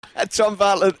Tom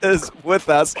Bartlett is with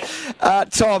us.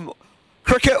 Tom,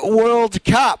 Cricket World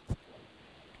Cup.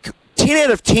 10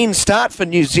 out of 10 start for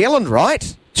New Zealand,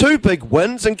 right? 2 big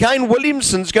wins, and Kane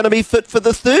Williamson's going to be fit for the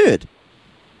 3rd.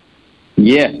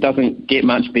 Yeah, it doesn't get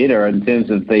much better in terms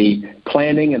of the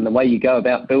planning and the way you go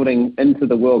about building into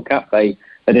the World Cup. They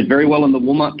did very well in the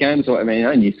warm-up games. I mean,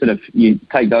 and you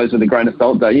take those with a grain of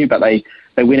salt, don't you? But they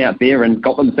went out there and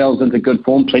got themselves into good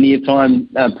form. Plenty of time.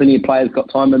 Plenty of players got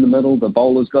time in the middle. The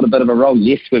bowlers got a bit of a roll.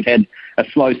 Yes, we've had a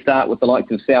slow start with the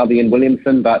likes of Southey and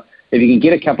Williamson, but if you can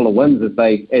get a couple of wins as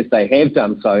they have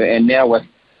done so, and now with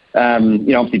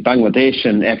obviously Bangladesh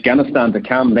and Afghanistan to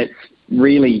come, that's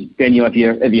really, Daniel, if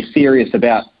you're serious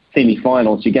about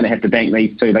semi-finals, you're going to have to bank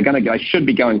these two. They should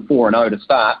be going 4-0 to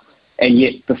start, and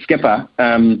yet the skipper,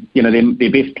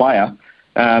 their best player,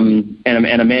 and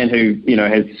a man who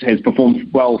has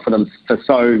performed well for them for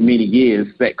so many years.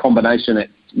 That combination at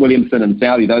Williamson and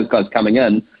Southey, those guys coming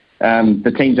in,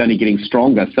 the team's only getting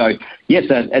stronger. So yes,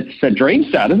 it's a dream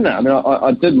start, isn't it? I mean,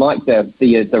 I did like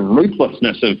the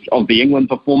ruthlessness of the England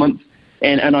performance.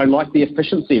 And I like the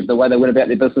efficiency of the way they went about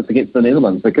their business against the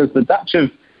Netherlands, because the Dutch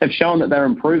have shown that they're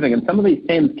improving, and some of these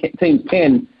teams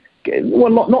can, well,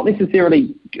 not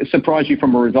necessarily surprise you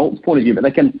from a results point of view, but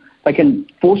they can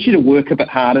force you to work a bit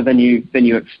harder than you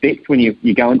expect when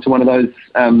you go into one of those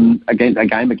a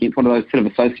game against one of those sort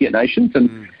of associate nations.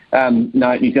 And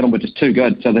no, New Zealand were just too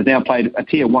good, so they've now played a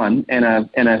tier 1 and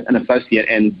an associate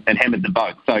and hammered them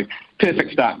both. So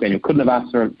perfect start, Daniel. Couldn't have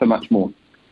asked for much more.